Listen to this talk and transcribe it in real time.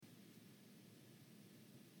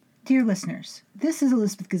Dear listeners, this is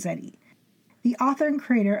Elizabeth Gazzetti, the author and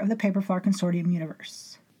creator of the Paperflower Consortium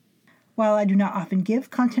universe. While I do not often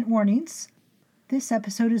give content warnings, this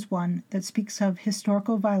episode is one that speaks of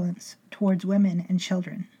historical violence towards women and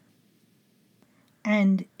children.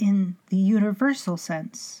 And in the universal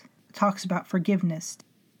sense, talks about forgiveness.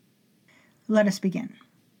 Let us begin.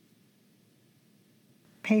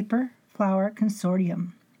 Paperflower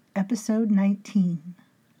Consortium, Episode 19,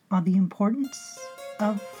 on the importance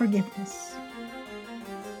of forgiveness.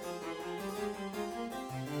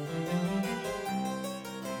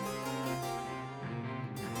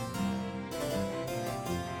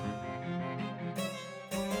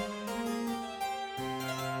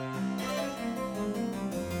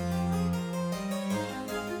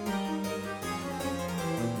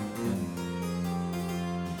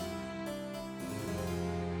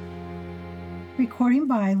 Recording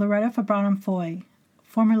by Loretta Fabranum-Foy,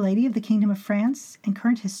 former Lady of the Kingdom of France and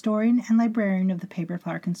current historian and librarian of the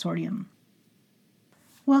Paperflower Consortium.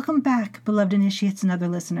 Welcome back, beloved initiates and other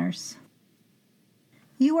listeners.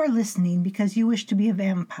 You are listening because you wish to be a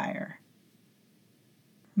vampire.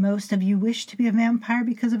 Most of you wish to be a vampire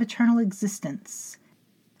because of eternal existence,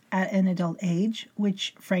 at an adult age,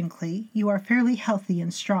 which, frankly, you are fairly healthy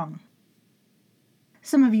and strong.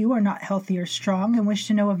 Some of you are not healthy or strong and wish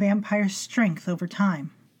to know a vampire's strength over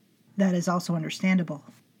time. That is also understandable.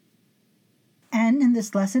 And in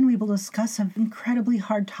this lesson, we will discuss an incredibly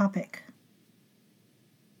hard topic: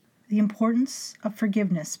 the importance of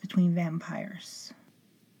forgiveness between vampires.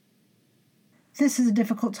 This is a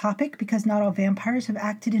difficult topic because not all vampires have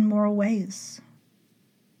acted in moral ways.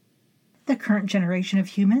 The current generation of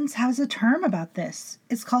humans has a term about this.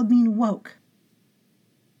 It's called being woke.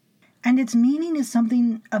 And its meaning is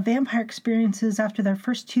something a vampire experiences after their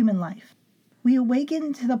first human life. We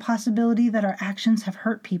awaken to the possibility that our actions have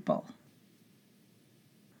hurt people.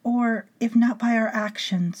 Or, if not by our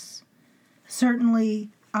actions, certainly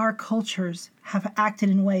our cultures have acted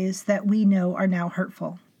in ways that we know are now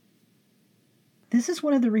hurtful. This is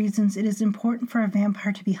one of the reasons it is important for a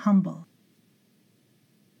vampire to be humble.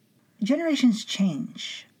 Generations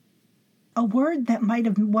change. A word that might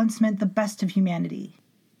have once meant the best of humanity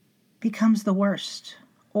becomes the worst,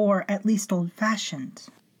 or at least old-fashioned.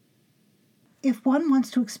 If one wants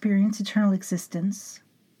to experience eternal existence,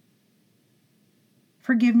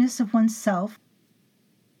 forgiveness of oneself,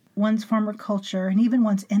 one's former culture, and even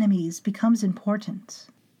one's enemies becomes important.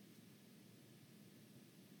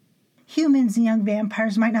 Humans and young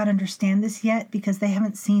vampires might not understand this yet because they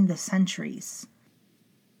haven't seen the centuries.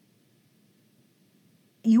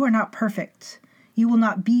 You are not perfect. You will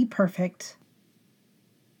not be perfect.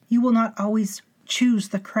 You will not always choose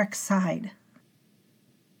the correct side.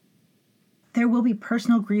 There will be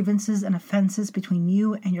personal grievances and offenses between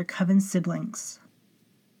you and your coven siblings,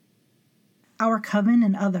 our coven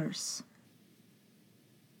and others.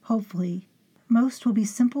 Hopefully, most will be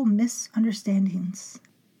simple misunderstandings.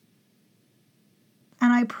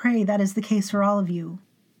 And I pray that is the case for all of you.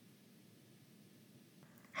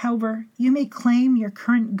 However, you may claim your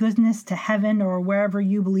current goodness to heaven or wherever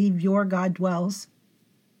you believe your God dwells.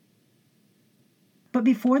 But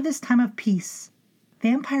before this time of peace,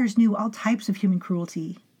 vampires knew all types of human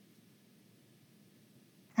cruelty.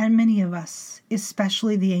 And many of us,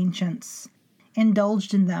 especially the ancients,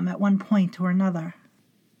 indulged in them at one point or another.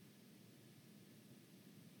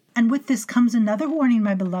 And with this comes another warning,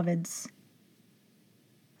 my beloveds.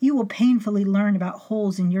 You will painfully learn about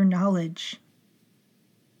holes in your knowledge.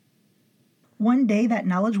 One day that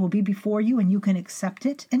knowledge will be before you and you can accept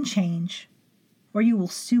it and change, or you will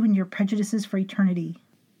stew in your prejudices for eternity.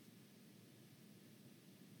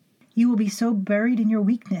 You will be so buried in your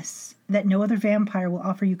weakness that no other vampire will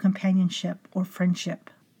offer you companionship or friendship.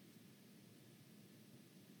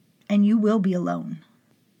 And you will be alone.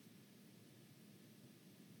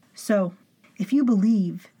 So, if you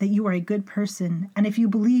believe that you are a good person, and if you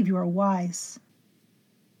believe you are wise,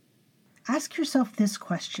 ask yourself this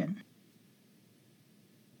question: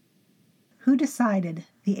 who decided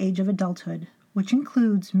the age of adulthood, which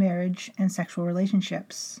includes marriage and sexual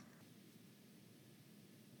relationships?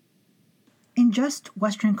 In just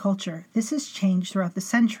Western culture, this has changed throughout the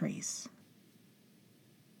centuries.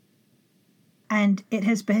 And it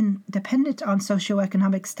has been dependent on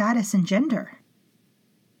socioeconomic status and gender.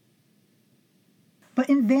 But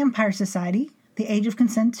in vampire society, the age of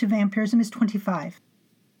consent to vampirism is 25.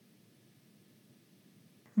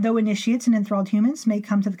 Though initiates and enthralled humans may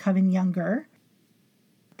come to the coven younger,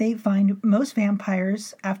 they find most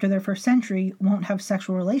vampires after their first century won't have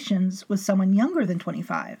sexual relations with someone younger than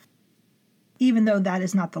 25, even though that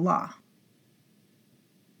is not the law.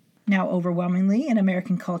 Now, overwhelmingly in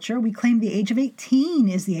American culture, we claim the age of 18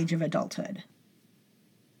 is the age of adulthood.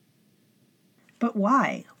 But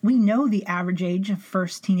why? We know the average age of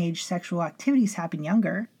first teenage sexual activities happen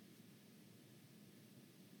younger.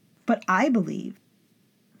 But I believe,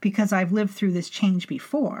 because I've lived through this change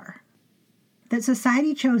before, that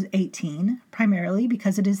society chose 18 primarily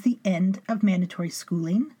because it is the end of mandatory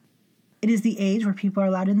schooling. It is the age where people are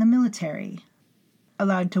allowed in the military,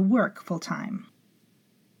 allowed to work full-time.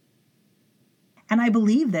 And I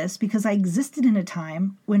believe this because I existed in a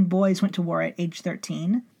time when boys went to war at age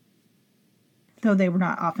 13, though they were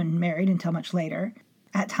not often married until much later.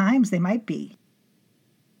 At times they might be.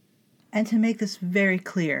 And to make this very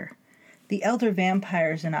clear, the elder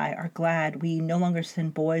vampires and I are glad we no longer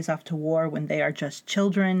send boys off to war when they are just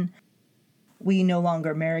children. We no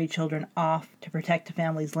longer marry children off to protect a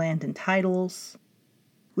family's land and titles.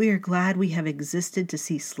 We are glad we have existed to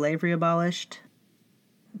see slavery abolished.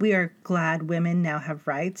 We are glad women now have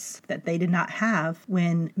rights that they did not have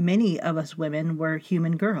when many of us women were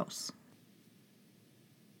human girls.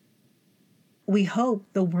 We hope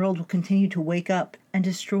the world will continue to wake up and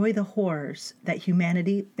destroy the horrors that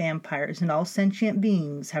humanity, vampires, and all sentient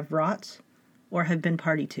beings have wrought or have been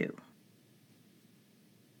party to.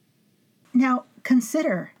 Now,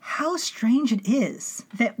 consider how strange it is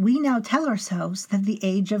that we now tell ourselves that the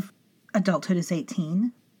age of adulthood is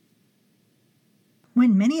 18,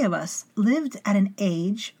 when many of us lived at an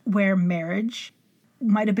age where marriage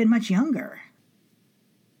might have been much younger.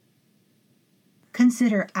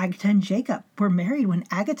 Consider Agatha and Jacob were married when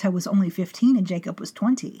Agatha was only 15 and Jacob was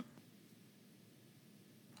 20.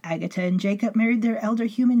 Agatha and Jacob married their elder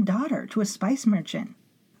human daughter to a spice merchant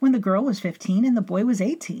when the girl was 15 and the boy was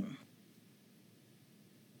 18.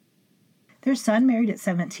 Their son married at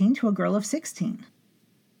 17 to a girl of 16.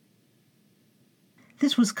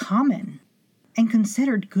 This was common and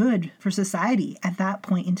considered good for society at that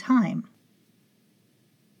point in time.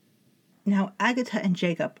 Now, Agatha and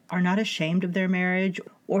Jacob are not ashamed of their marriage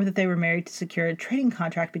or that they were married to secure a trading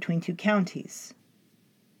contract between two counties.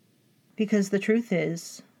 Because the truth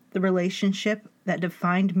is, the relationship that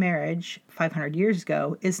defined marriage 500 years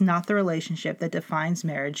ago is not the relationship that defines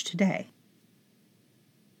marriage today.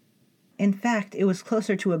 In fact, it was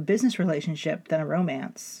closer to a business relationship than a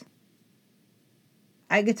romance.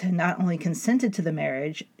 Agatha not only consented to the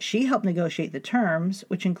marriage, she helped negotiate the terms,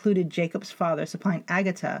 which included Jacob's father supplying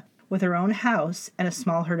Agatha with her own house and a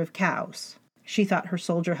small herd of cows. She thought her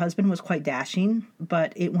soldier husband was quite dashing,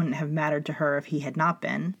 but it wouldn't have mattered to her if he had not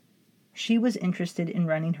been. She was interested in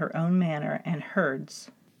running her own manor and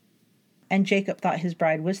herds. And Jacob thought his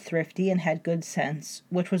bride was thrifty and had good sense,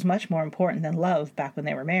 which was much more important than love back when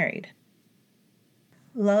they were married.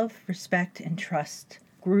 Love, respect, and trust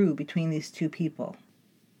grew between these two people.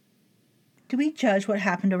 Do we judge what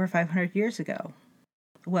happened over 500 years ago?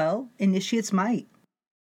 Well, initiates might.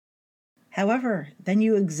 However, then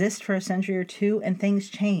you exist for a century or two and things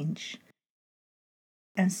change.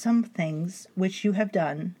 And some things which you have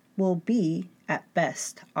done will be, at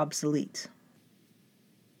best, obsolete.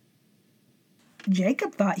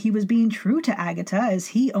 Jacob thought he was being true to Agatha as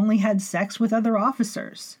he only had sex with other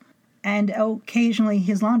officers, and occasionally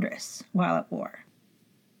his laundress while at war.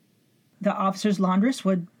 The officer's laundress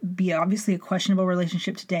would be obviously a questionable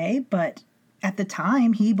relationship today, but at the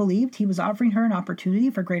time he believed he was offering her an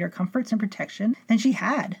opportunity for greater comforts and protection than she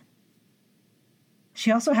had.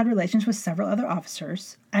 She also had relations with several other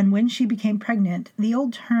officers, and when she became pregnant, the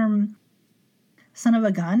old term son of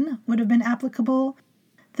a gun would have been applicable,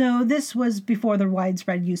 though this was before the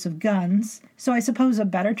widespread use of guns, so I suppose a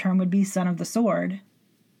better term would be son of the sword.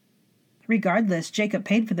 Regardless, Jacob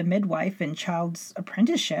paid for the midwife and child's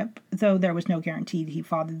apprenticeship, though there was no guarantee he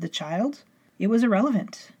fathered the child. It was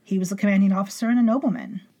irrelevant. He was a commanding officer and a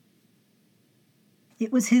nobleman.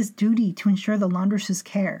 It was his duty to ensure the laundress's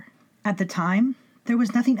care. At the time, there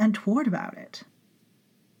was nothing untoward about it.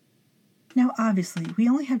 Now, obviously, we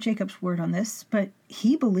only have Jacob's word on this, but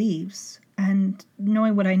he believes, and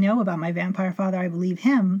knowing what I know about my vampire father, I believe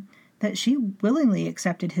him, that she willingly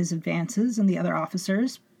accepted his advances and the other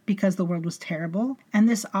officers because the world was terrible, and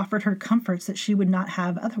this offered her comforts that she would not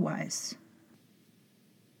have otherwise.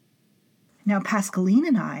 Now, Pascaline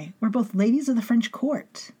and I were both ladies of the French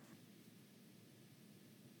court.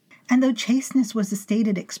 And though chasteness was the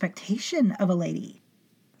stated expectation of a lady,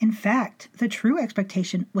 in fact, the true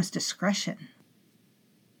expectation was discretion.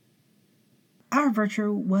 Our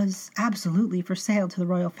virtue was absolutely for sale to the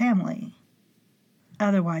royal family.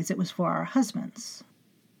 Otherwise, it was for our husbands.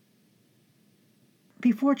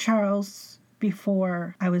 Before Charles,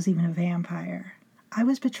 before I was even a vampire, I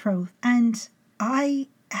was betrothed, and I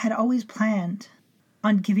had always planned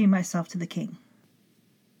on giving myself to the king.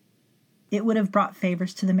 It would have brought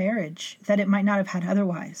favors to the marriage that it might not have had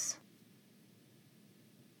otherwise.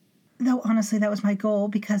 Though honestly that was my goal,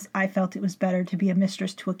 because I felt it was better to be a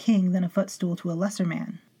mistress to a king than a footstool to a lesser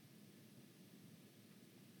man.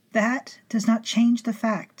 That does not change the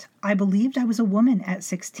fact I believed I was a woman at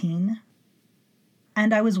 16,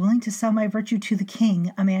 and I was willing to sell my virtue to the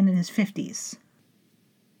king, a man in his 50s.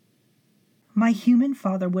 My human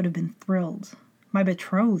father would have been thrilled. My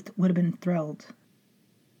betrothed would have been thrilled.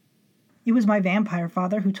 It was my vampire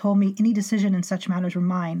father who told me any decision in such matters were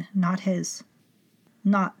mine, not his,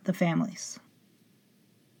 not the family's.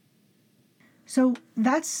 So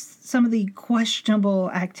that's some of the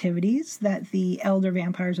questionable activities that the elder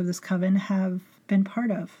vampires of this coven have been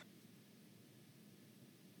part of.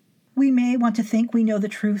 We may want to think we know the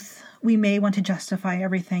truth. We may want to justify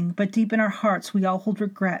everything, but deep in our hearts we all hold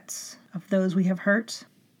regrets of those we have hurt,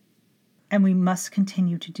 and we must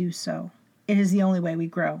continue to do so. It is the only way we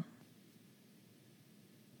grow.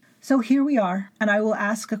 So here we are, and I will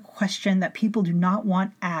ask a question that people do not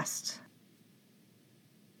want asked.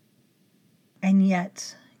 And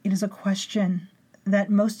yet, it is a question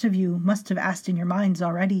that most of you must have asked in your minds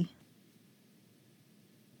already.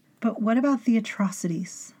 But what about the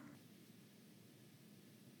atrocities?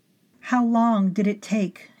 How long did it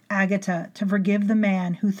take Agatha to forgive the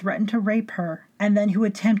man who threatened to rape her and then who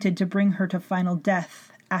attempted to bring her to final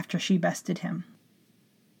death after she bested him?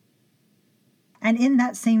 And in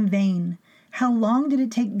that same vein, how long did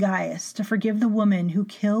it take Gaius to forgive the woman who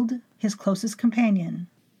killed his closest companion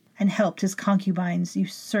and helped his concubines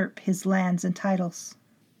usurp his lands and titles?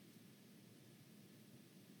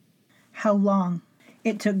 How long?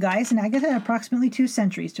 It took Gaius and Agatha approximately 2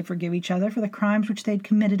 centuries to forgive each other for the crimes which they'd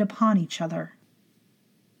committed upon each other.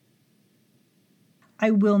 I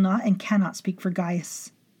will not and cannot speak for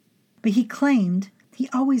Gaius, but he claimed he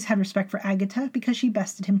always had respect for Agatha because she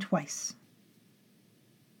bested him twice.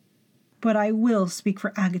 But I will speak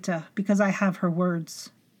for Agatha because I have her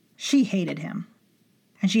words. She hated him,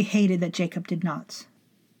 and she hated that Jacob did not.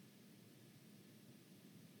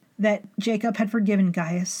 That Jacob had forgiven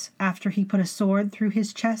Gaius after he put a sword through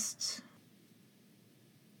his chest.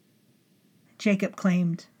 Jacob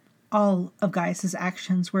claimed all of Gaius's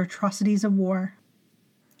actions were atrocities of war,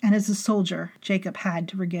 and as a soldier, Jacob had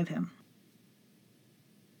to forgive him.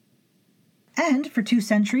 And for 2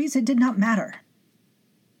 centuries, it did not matter.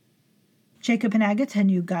 Jacob and Agatha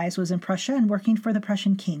knew Gaius was in Prussia and working for the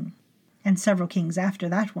Prussian king, and several kings after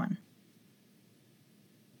that one.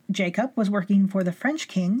 Jacob was working for the French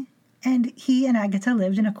king, and he and Agatha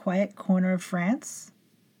lived in a quiet corner of France.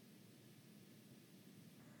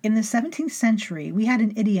 In the 17th century, we had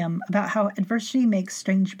an idiom about how adversity makes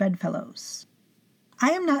strange bedfellows. I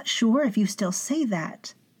am not sure if you still say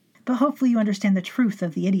that, but hopefully you understand the truth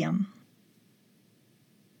of the idiom.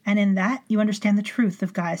 And in that, you understand the truth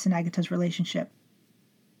of Gaius and Agatha's relationship.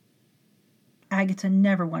 Agatha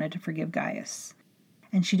never wanted to forgive Gaius,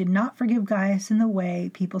 and she did not forgive Gaius in the way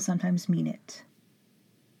people sometimes mean it.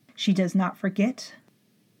 She does not forget,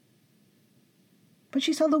 but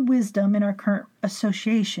she saw the wisdom in our current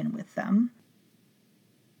association with them,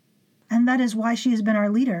 and that is why she has been our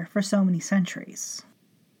leader for so many centuries.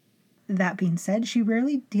 That being said, she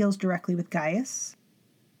rarely deals directly with Gaius,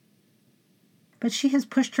 but she has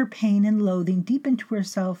pushed her pain and loathing deep into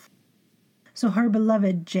herself so her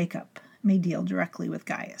beloved Jacob may deal directly with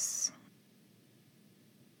Gaius.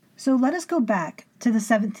 So let us go back to the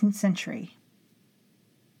 17th century.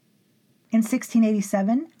 In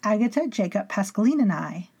 1687, Agatha, Jacob, Pascaline, and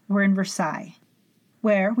I were in Versailles,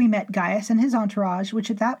 where we met Gaius and his entourage, which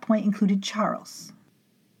at that point included Charles.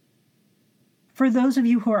 For those of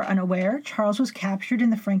you who are unaware, Charles was captured in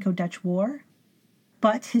the Franco-Dutch War,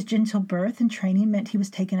 but his gentle birth and training meant he was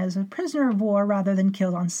taken as a prisoner of war rather than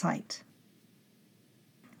killed on sight.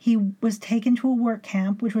 He was taken to a work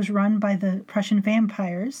camp which was run by the Prussian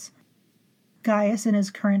vampires, Gaius and his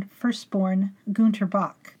current firstborn, Gunther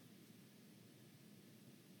Bach.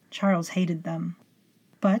 Charles hated them,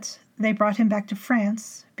 but they brought him back to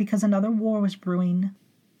France because another war was brewing,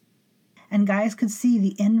 and Gaius could see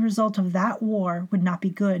the end result of that war would not be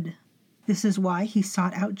good. This is why he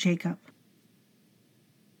sought out Jacob.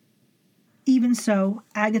 Even so,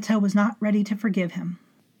 Agatha was not ready to forgive him.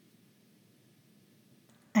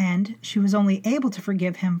 And she was only able to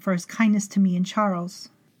forgive him for his kindness to me and Charles.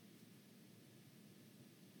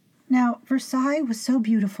 Now, Versailles was so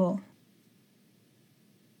beautiful.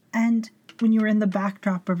 And when you're in the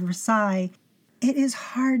backdrop of Versailles, it is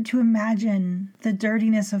hard to imagine the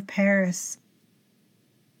dirtiness of Paris.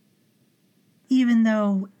 Even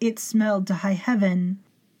though it smelled to high heaven,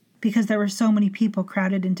 because there were so many people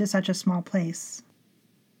crowded into such a small place.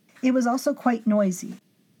 It was also quite noisy.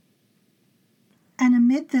 And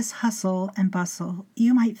amid this hustle and bustle,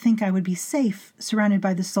 you might think I would be safe, surrounded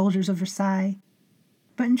by the soldiers of Versailles.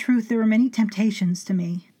 But in truth, there were many temptations to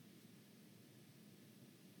me.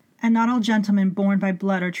 And not all gentlemen born by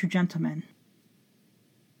blood are true gentlemen.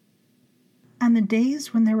 And the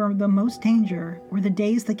days when there were the most danger were the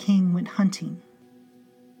days the king went hunting.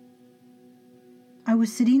 I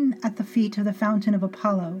was sitting at the feet of the fountain of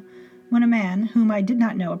Apollo when a man, whom I did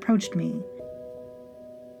not know, approached me.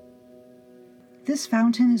 This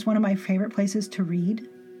fountain is one of my favorite places to read.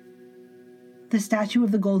 The statue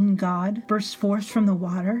of the golden god bursts forth from the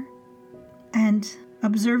water, and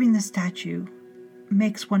observing the statue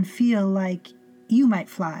makes one feel like you might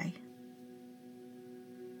fly.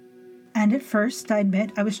 And at first, I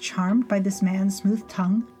admit, I was charmed by this man's smooth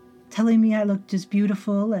tongue, telling me I looked as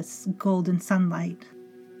beautiful as golden sunlight.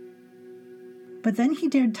 But then he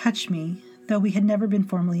dared touch me, though we had never been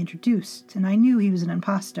formally introduced, and I knew he was an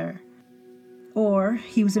impostor. Or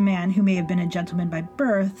he was a man who may have been a gentleman by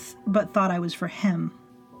birth, but thought I was for him.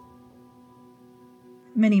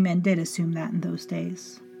 Many men did assume that in those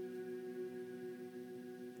days.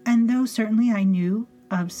 And though certainly I knew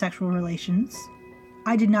of sexual relations,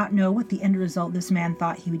 I did not know what the end result this man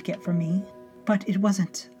thought he would get from me, but it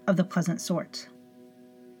wasn't of the pleasant sort.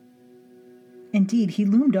 Indeed, he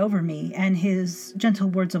loomed over me, and his gentle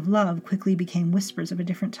words of love quickly became whispers of a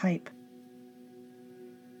different type.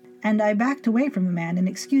 And I backed away from the man and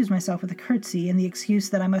excused myself with a curtsy and the excuse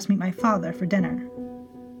that I must meet my father for dinner.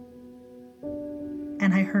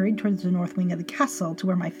 And I hurried towards the north wing of the castle to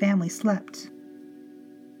where my family slept.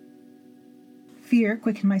 Fear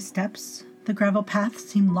quickened my steps. The gravel paths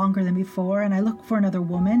seemed longer than before, and I looked for another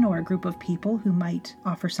woman or a group of people who might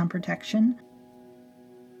offer some protection.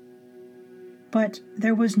 But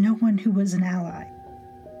there was no one who was an ally.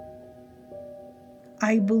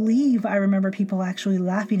 I believe I remember people actually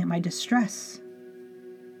laughing at my distress.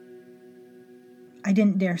 I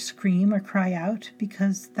didn't dare scream or cry out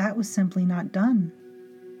because that was simply not done.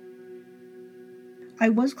 I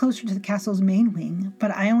was closer to the castle's main wing, but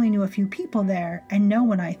I only knew a few people there, and no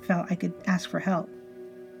one I felt I could ask for help.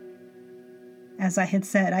 As I had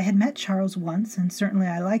said, I had met Charles once, and certainly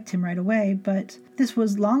I liked him right away, but this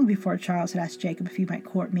was long before Charles had asked Jacob if he might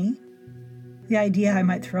court me. The idea I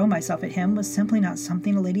might throw myself at him was simply not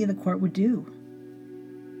something a lady of the court would do.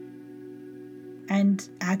 And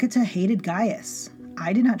Agatha hated Gaius.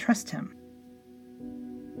 I did not trust him.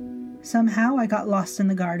 Somehow I got lost in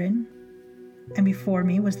the garden, and before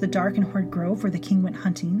me was the dark and horrid grove where the king went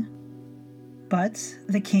hunting. But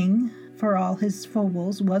the king, for all his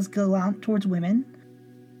foibles, was gallant towards women,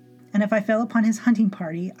 and if I fell upon his hunting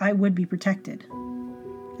party, I would be protected.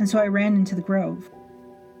 And so I ran into the grove.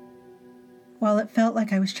 While it felt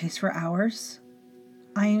like I was chased for hours,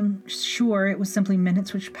 I am sure it was simply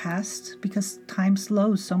minutes which passed, because time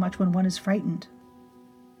slows so much when one is frightened.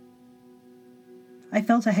 I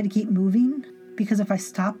felt I had to keep moving, because if I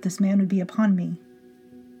stopped, this man would be upon me.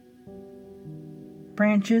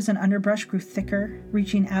 Branches and underbrush grew thicker,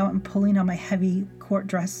 reaching out and pulling on my heavy court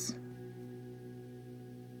dress.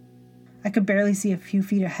 I could barely see a few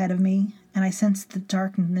feet ahead of me, and I sensed the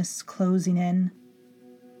darkness closing in.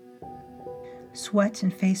 Sweat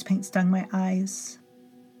and face paint stung my eyes,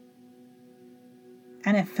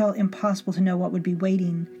 and it felt impossible to know what would be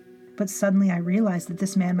waiting, but suddenly I realized that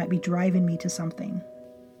this man might be driving me to something.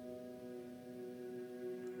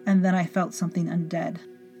 And then I felt something undead.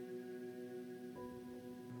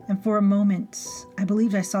 And for a moment, I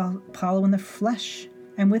believed I saw Apollo in the flesh,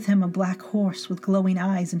 and with him a black horse with glowing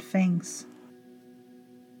eyes and fangs.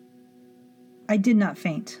 I did not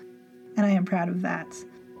faint, and I am proud of that.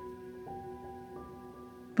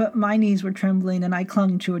 But my knees were trembling, and I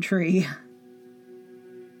clung to a tree.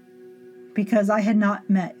 Because I had not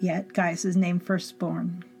met yet Gaius's named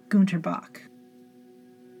firstborn, Gunther Bach.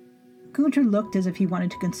 Gunther looked as if he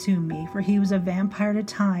wanted to consume me, for he was a vampire at a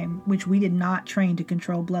time which we did not train to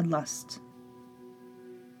control bloodlust.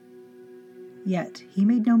 Yet he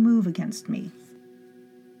made no move against me.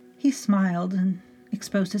 He smiled and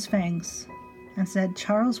exposed his fangs, and said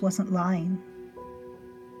Charles wasn't lying.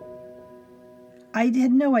 I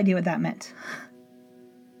had no idea what that meant.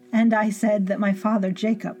 And I said that my father,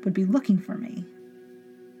 Jacob, would be looking for me.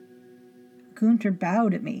 Gunther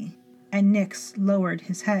bowed at me, and Nyx lowered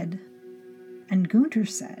his head. And Gunther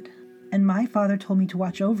said, "And my father told me to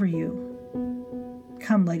watch over you.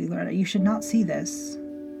 Come, Lady Loretta, you should not see this."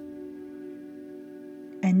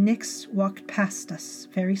 And Nyx walked past us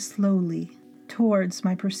very slowly towards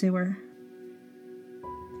my pursuer.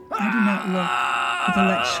 I did not look, but the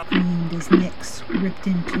lech screamed as Nyx ripped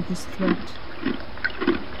into his throat.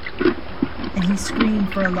 And he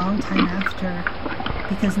screamed for a long time after,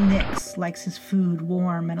 because Nyx likes his food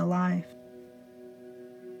warm and alive.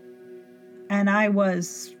 And I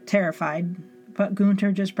was terrified, but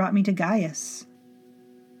Gunther just brought me to Gaius.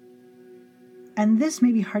 And this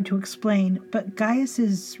may be hard to explain, but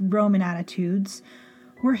Gaius's Roman attitudes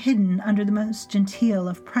were hidden under the most genteel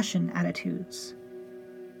of Prussian attitudes.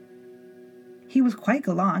 He was quite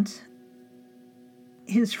gallant.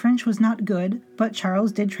 His French was not good, but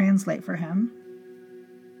Charles did translate for him.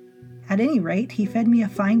 At any rate, he fed me a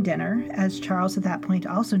fine dinner, as Charles at that point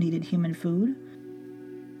also needed human food.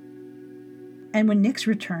 And when Nyx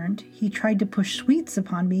returned, he tried to push sweets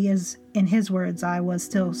upon me as, in his words, I was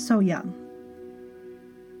still so young.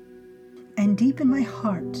 And deep in my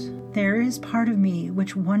heart, there is part of me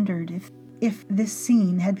which wondered if this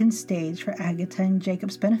scene had been staged for Agatha and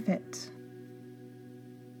Jacob's benefit.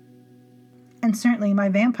 And certainly my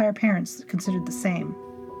vampire parents considered the same.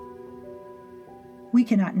 We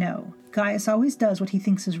cannot know. Gaius always does what he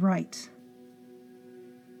thinks is right.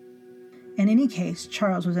 In any case,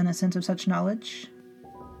 Charles was innocent of such knowledge.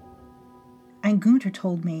 And Gunther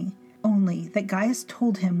told me only that Gaius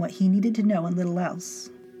told him what he needed to know and little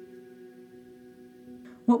else.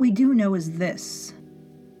 What we do know is this.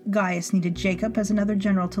 Gaius needed Jacob as another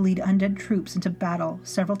general to lead undead troops into battle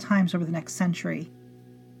several times over the next century.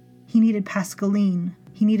 He needed Pascaline.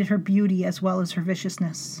 He needed her beauty as well as her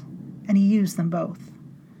viciousness. And he used them both.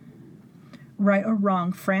 Right or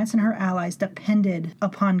wrong, France and her allies depended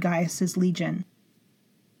upon Gaius's legion.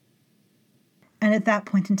 And at that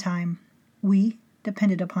point in time, we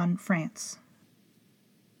depended upon France.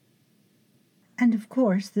 And of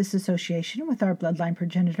course, this association with our bloodline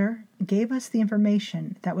progenitor gave us the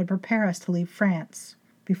information that would prepare us to leave France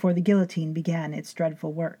before the guillotine began its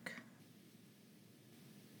dreadful work.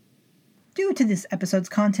 Due to this episode's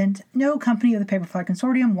content, no company of the Paperflower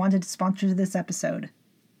Consortium wanted to sponsor this episode.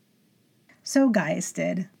 So Gaius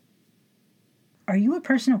did. Are you a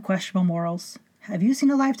person of questionable morals? Have you seen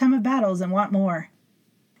a lifetime of battles and want more?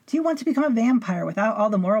 Do you want to become a vampire without all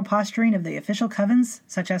the moral posturing of the official covens,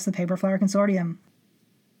 such as the Paperflower Consortium?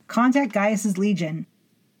 Contact Gaius's Legion.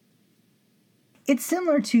 It's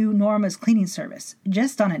similar to Norma's cleaning service,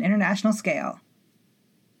 just on an international scale.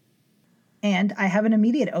 And I have an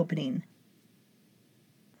immediate opening.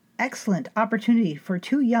 Excellent opportunity for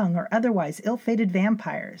 2 young or otherwise ill-fated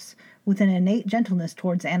vampires with an innate gentleness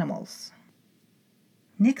towards animals.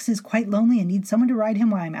 Nyx is quite lonely and needs someone to ride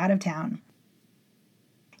him while I'm out of town.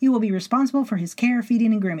 You will be responsible for his care,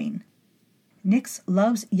 feeding, and grooming. Nyx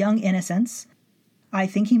loves young innocents. I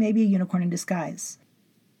think he may be a unicorn in disguise.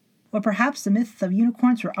 Or perhaps the myth of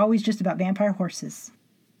unicorns were always just about vampire horses.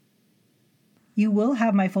 You will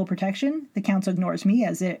have my full protection. The council ignores me,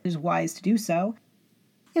 as it is wise to do so.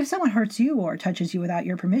 If someone hurts you or touches you without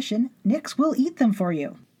your permission, Nyx will eat them for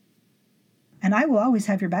you. And I will always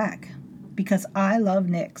have your back, because I love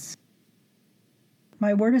Nyx.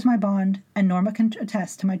 My word is my bond, and Norma can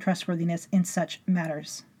attest to my trustworthiness in such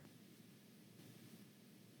matters.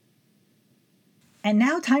 And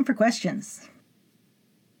now time for questions.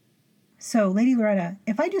 So, Lady Loretta,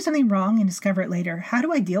 if I do something wrong and discover it later, how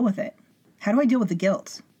do I deal with it? How do I deal with the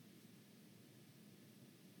guilt?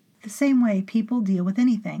 The same way people deal with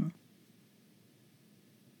anything.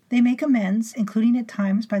 They make amends, including at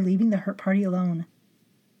times by leaving the hurt party alone.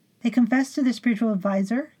 They confess to their spiritual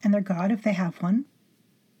advisor and their God if they have one.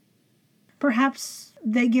 Perhaps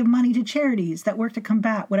they give money to charities that work to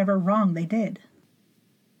combat whatever wrong they did.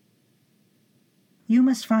 You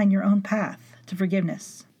must find your own path to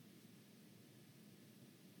forgiveness.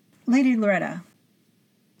 Lady Loretta,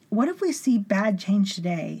 what if we see bad change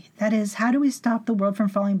today? That is, how do we stop the world from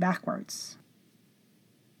falling backwards?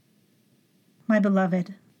 My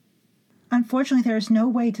beloved, unfortunately there is no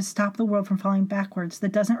way to stop the world from falling backwards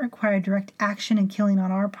that doesn't require direct action and killing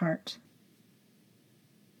on our part.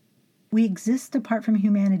 We exist apart from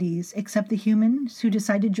humanities, except the humans who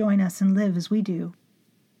decide to join us and live as we do.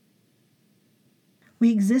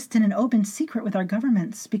 We exist in an open secret with our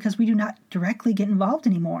governments because we do not directly get involved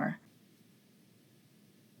anymore.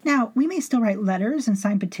 Now, we may still write letters and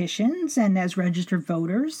sign petitions, and as registered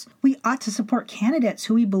voters, we ought to support candidates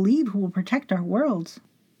who we believe who will protect our world.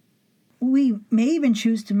 We may even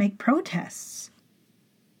choose to make protests.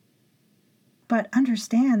 But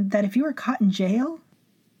understand that if you are caught in jail,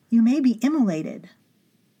 you may be immolated.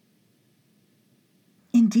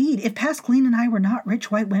 Indeed, if Pascaline and I were not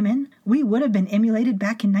rich white women, we would have been immolated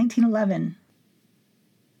back in 1911.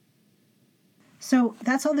 So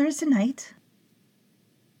that's all there is tonight.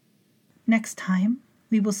 Next time,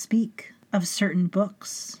 we will speak of certain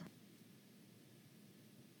books.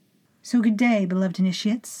 So good day, beloved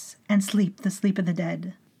initiates, and sleep the sleep of the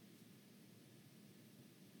dead.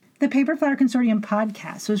 The Paper Flower Consortium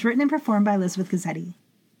podcast was written and performed by Elizabeth Gazzetti.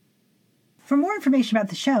 For more information about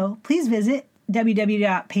the show, please visit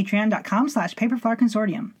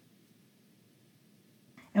www.patreon.com/paperflowerconsortium.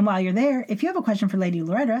 And while you're there, if you have a question for Lady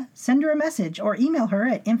Loretta, send her a message or email her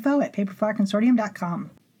at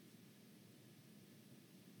info@paperflowerconsortium.com.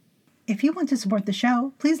 If you want to support the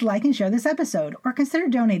show, please like and share this episode, or consider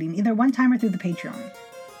donating either one time or through the Patreon.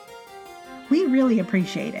 We really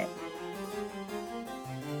appreciate it.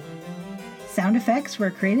 Sound effects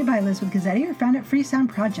were created by Elizabeth Gazzetti or found at Free Sound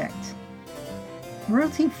Project.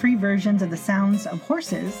 Royalty-free versions of the sounds of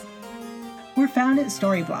horses were found at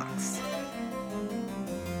Storyblocks.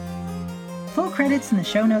 Full credits in the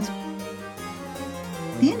show notes.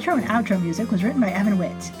 The intro and outro music was written by Evan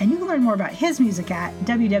Witt, and you can learn more about his music at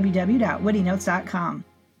www.wittynotes.com.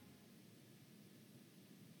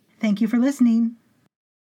 Thank you for listening.